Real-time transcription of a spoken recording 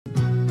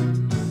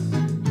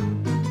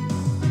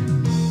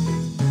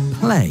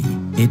Play.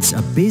 It's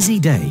a busy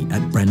day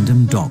at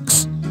Brendam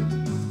Docks.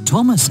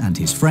 Thomas and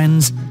his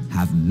friends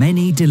have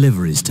many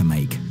deliveries to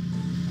make.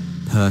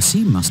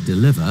 Percy must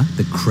deliver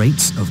the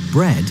crates of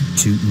bread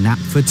to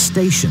Knapford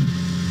Station.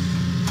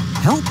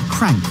 Help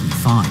Cranky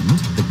find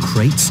the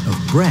crates of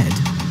bread.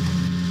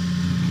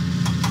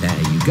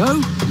 There you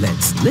go.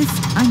 Let's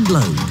lift and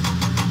load.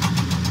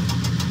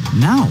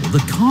 Now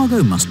the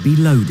cargo must be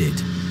loaded.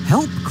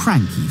 Help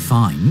Cranky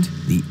find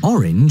the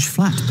orange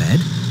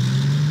flatbed.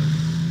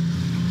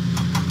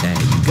 There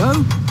you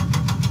go.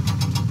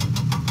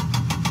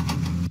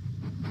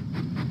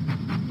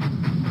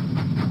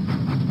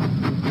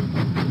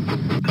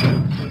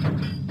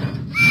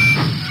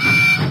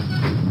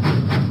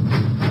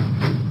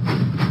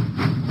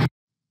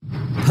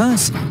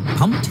 Percy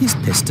pumped his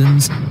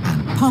pistons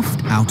and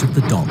puffed out of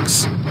the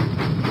docks.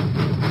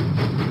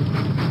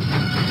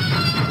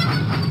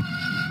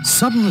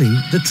 Suddenly,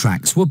 the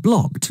tracks were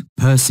blocked.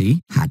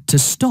 Percy had to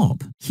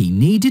stop. He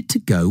needed to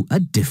go a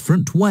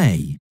different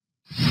way.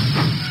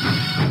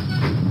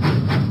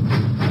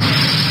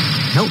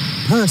 Help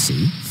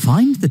Percy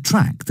find the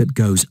track that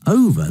goes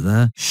over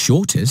the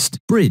shortest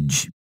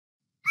bridge.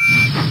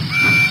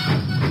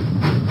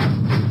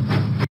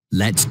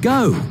 Let's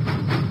go!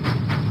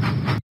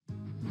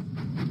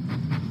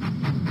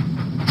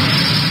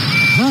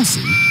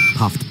 Percy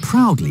puffed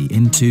proudly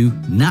into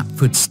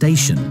Knapford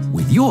Station.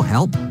 With your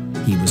help,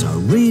 he was a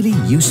really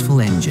useful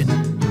engine.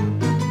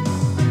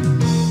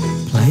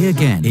 Play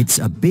again. It's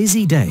a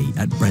busy day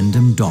at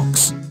Brendam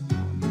Docks.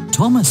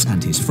 Thomas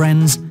and his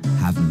friends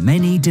have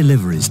many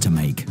deliveries to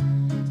make.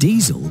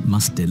 Diesel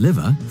must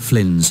deliver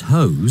Flynn's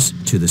hose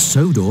to the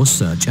Sodor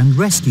Search and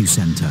Rescue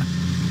Centre.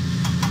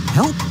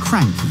 Help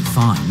Cranky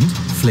find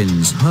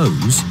Flynn's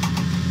hose.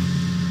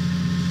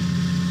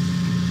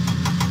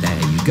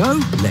 There you go.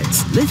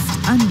 Let's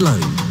lift and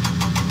load.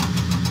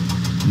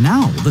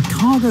 Now the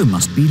cargo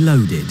must be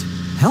loaded.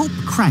 Help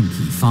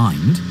Cranky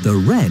find the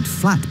red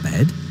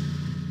flatbed.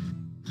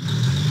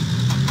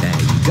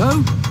 There you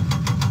go.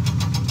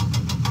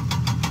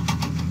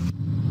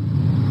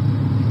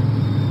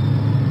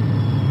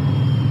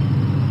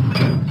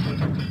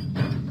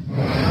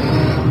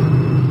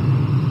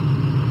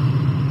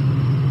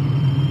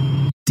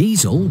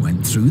 Diesel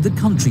went through the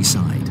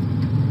countryside.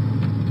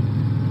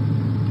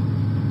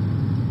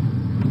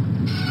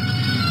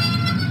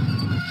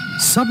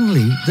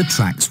 Suddenly, the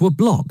tracks were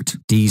blocked.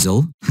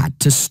 Diesel had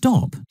to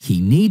stop. He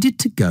needed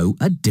to go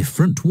a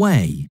different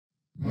way.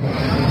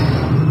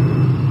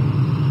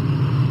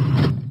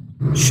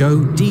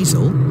 Show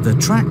Diesel the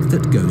track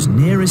that goes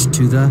nearest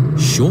to the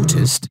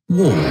shortest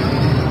wall.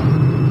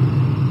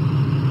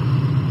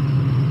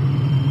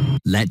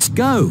 Let's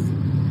go!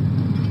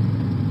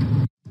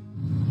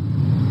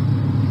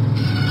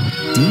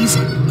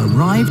 Diesel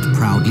arrived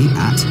proudly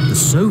at the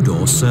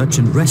Sodor Search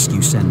and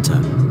Rescue Centre.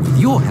 With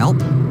your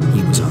help,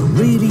 he was a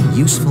really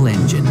useful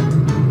engine.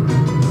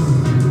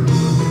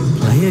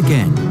 Play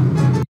again.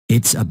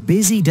 It's a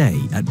busy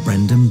day at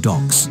Brendam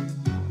Docks.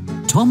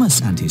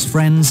 Thomas and his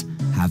friends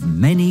have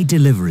many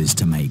deliveries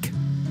to make.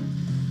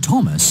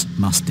 Thomas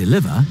must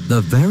deliver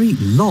the very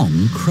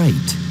long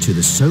crate to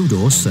the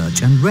Sodor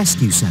Search and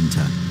Rescue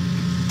Centre.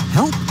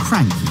 Help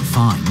Cranky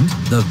find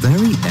the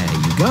very... There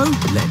you go.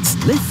 Let's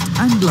lift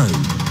and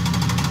load.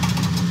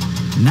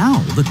 Now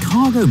the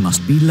cargo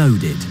must be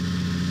loaded.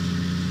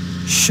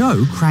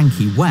 Show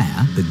Cranky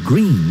where the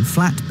green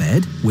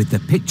flatbed with the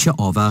picture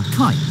of a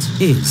kite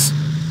is.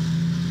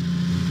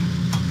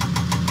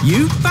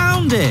 You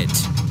found it!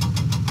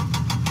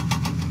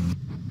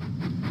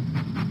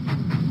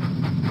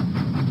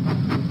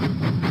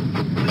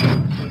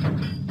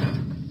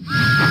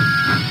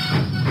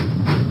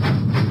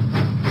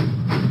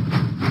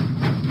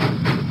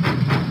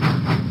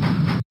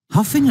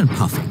 Huffing and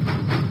puffing,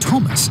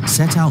 Thomas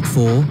set out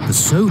for the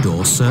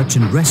Sodor Search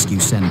and Rescue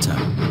Centre.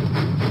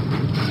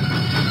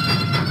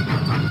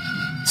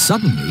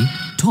 Suddenly,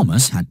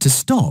 Thomas had to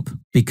stop.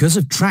 Because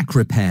of track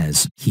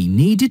repairs, he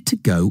needed to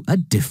go a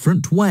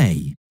different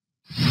way.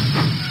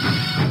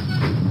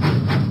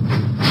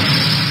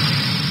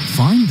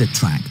 Find the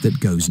track that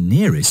goes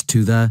nearest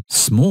to the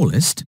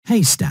smallest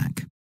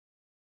haystack.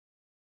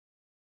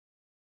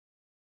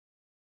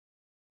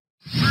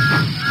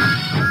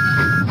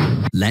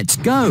 Let's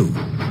go!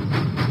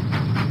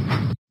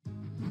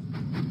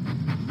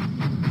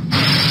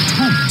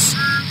 Thomas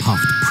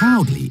puffed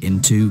proudly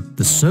into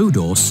the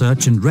Sodor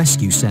Search and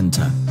Rescue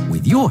Centre.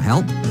 With your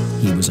help,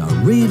 he was a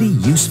really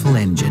useful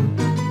engine.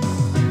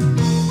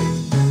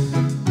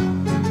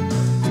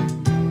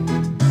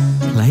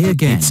 Play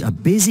again. It's a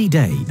busy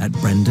day at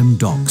Brendam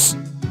Docks.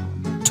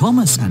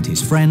 Thomas and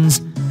his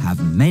friends have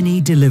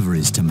many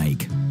deliveries to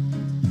make.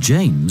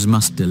 James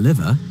must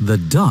deliver the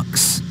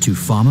ducks to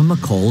Farmer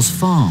McCall's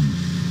farm.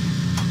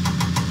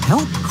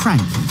 Help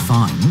Cranky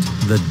find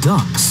the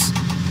ducks.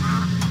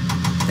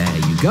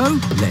 There you go.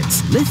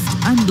 Let's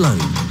lift and load.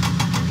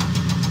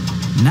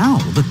 Now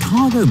the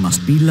cargo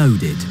must be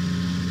loaded.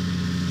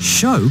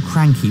 Show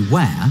Cranky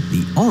where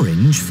the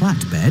orange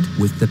flatbed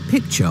with the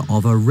picture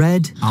of a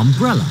red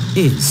umbrella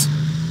is.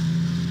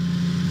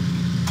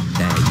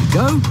 you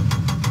go.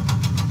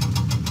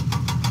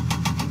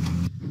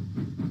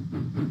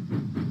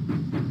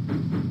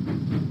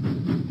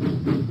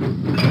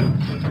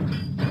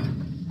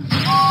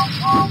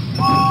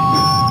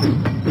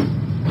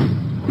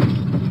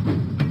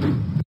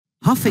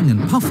 Huffing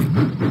and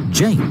puffing,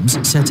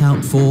 James set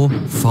out for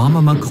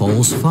Farmer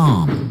McColl's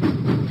farm.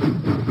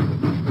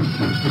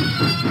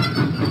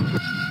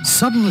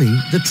 Suddenly,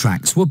 the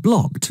tracks were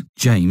blocked.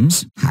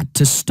 James had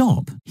to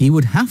stop. He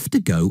would have to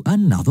go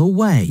another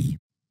way.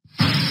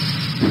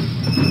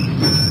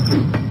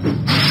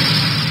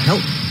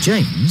 Help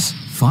James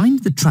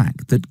find the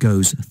track that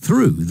goes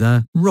through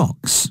the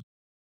rocks.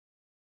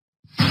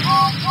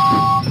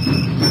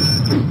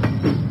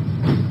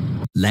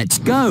 Let's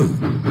go!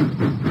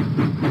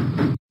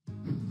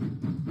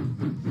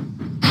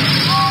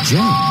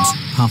 James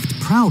puffed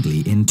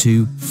proudly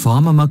into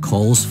Farmer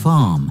McColl's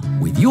farm.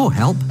 With your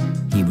help,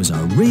 he was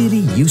a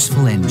really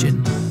useful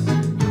engine.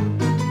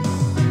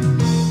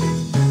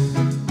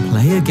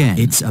 Play again.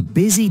 It's a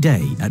busy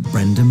day at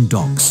Brendam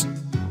Docks.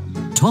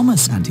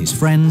 Thomas and his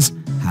friends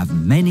have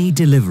many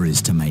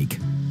deliveries to make.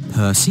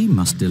 Percy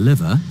must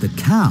deliver the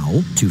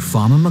cow to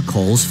Farmer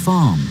McColl's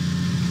farm.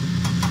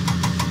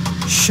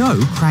 Show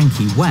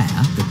Cranky where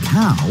the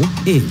cow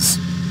is.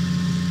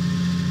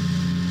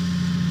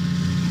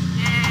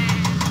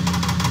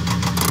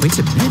 Wait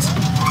a minute,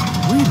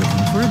 we're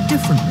looking for a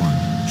different one.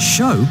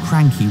 Show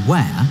Cranky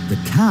where the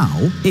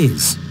cow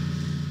is.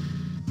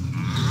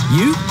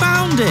 You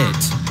found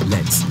it!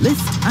 Let's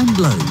lift and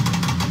load.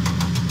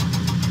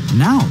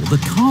 Now the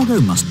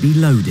cargo must be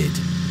loaded.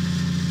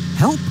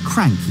 Help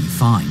Cranky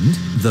find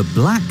the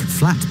black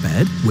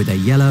flatbed with a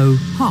yellow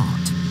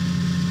heart.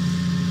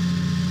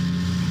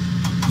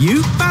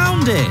 You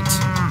found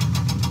it!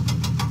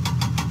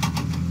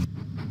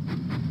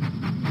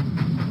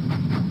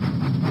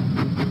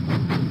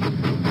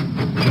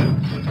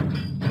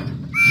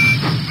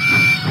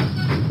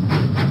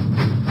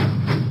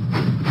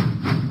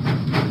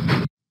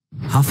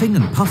 Huffing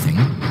and puffing,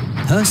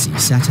 Percy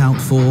set out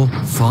for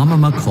Farmer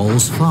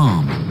McColl's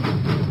farm.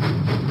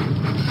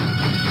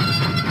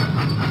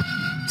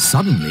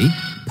 Suddenly,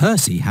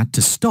 Percy had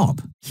to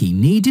stop. He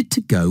needed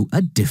to go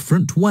a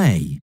different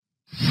way.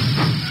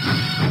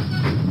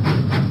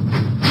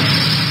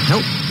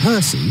 Help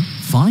Percy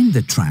find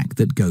the track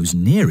that goes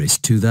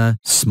nearest to the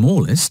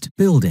smallest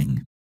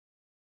building.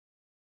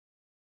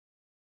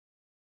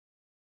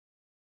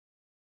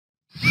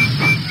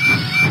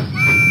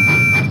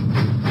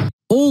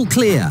 All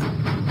clear.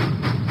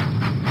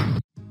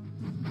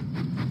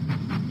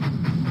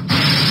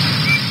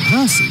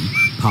 Percy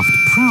puffed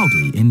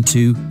proudly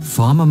into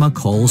Farmer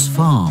McColl's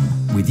farm.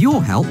 With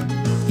your help,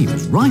 he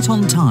was right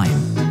on time.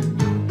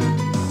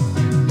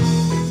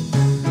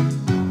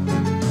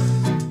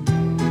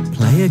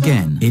 Play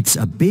again. It's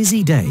a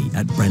busy day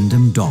at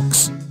Brendam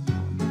Docks.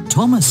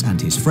 Thomas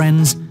and his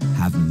friends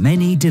have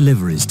many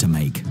deliveries to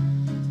make.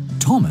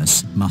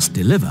 Thomas must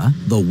deliver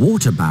the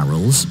water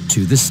barrels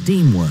to the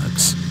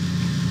steamworks.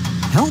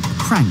 Help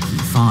Cranky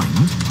find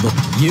the...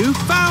 You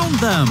found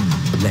them!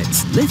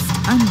 Let's lift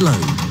and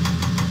load.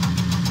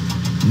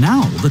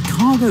 Now the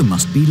cargo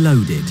must be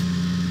loaded.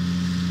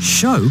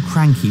 Show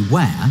Cranky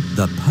where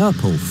the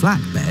purple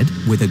flatbed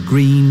with a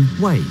green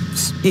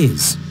waves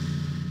is.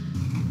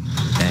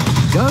 There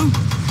you go.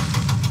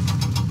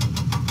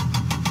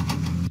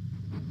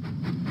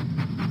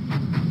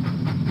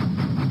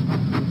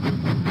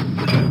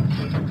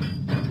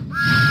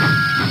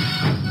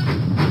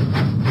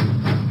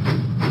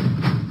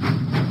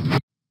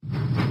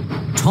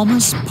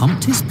 Thomas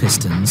pumped his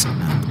pistons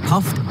and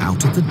puffed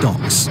out of the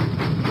docks.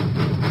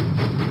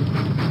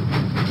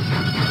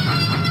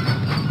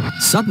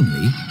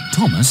 Suddenly,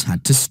 Thomas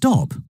had to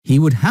stop. He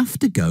would have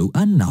to go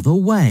another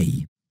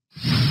way.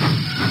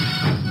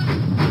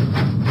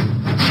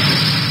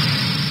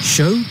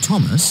 Show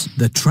Thomas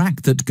the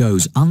track that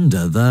goes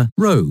under the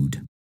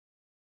road.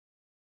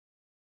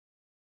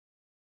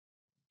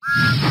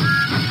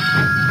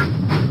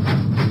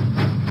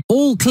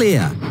 All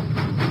clear.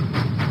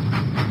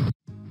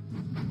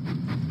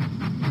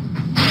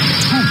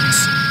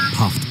 Thomas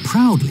puffed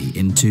proudly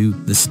into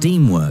the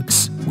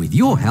steamworks. With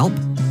your help,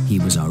 he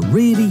was a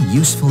really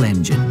useful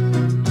engine.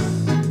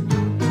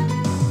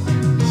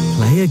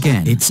 Play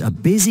again. It's a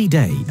busy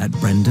day at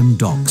Brendam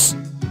Docks.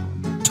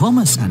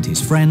 Thomas and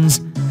his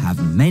friends have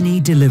many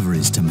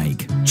deliveries to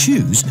make.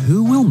 Choose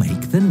who will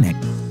make the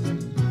next.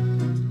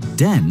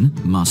 Den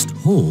must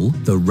haul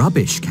the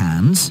rubbish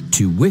cans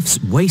to Whiff's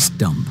waste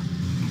dump.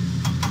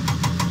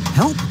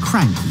 Help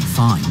Cranky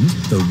find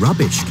the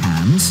rubbish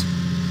cans.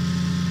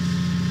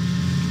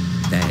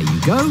 There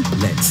you go.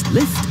 Let's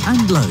lift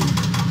and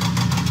load.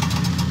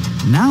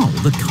 Now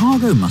the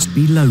cargo must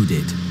be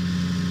loaded.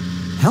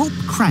 Help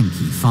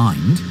Cranky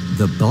find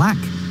the black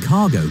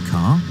cargo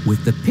car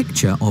with the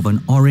picture of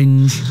an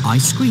orange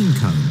ice cream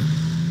cone.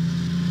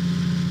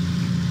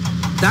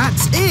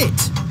 That's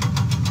it!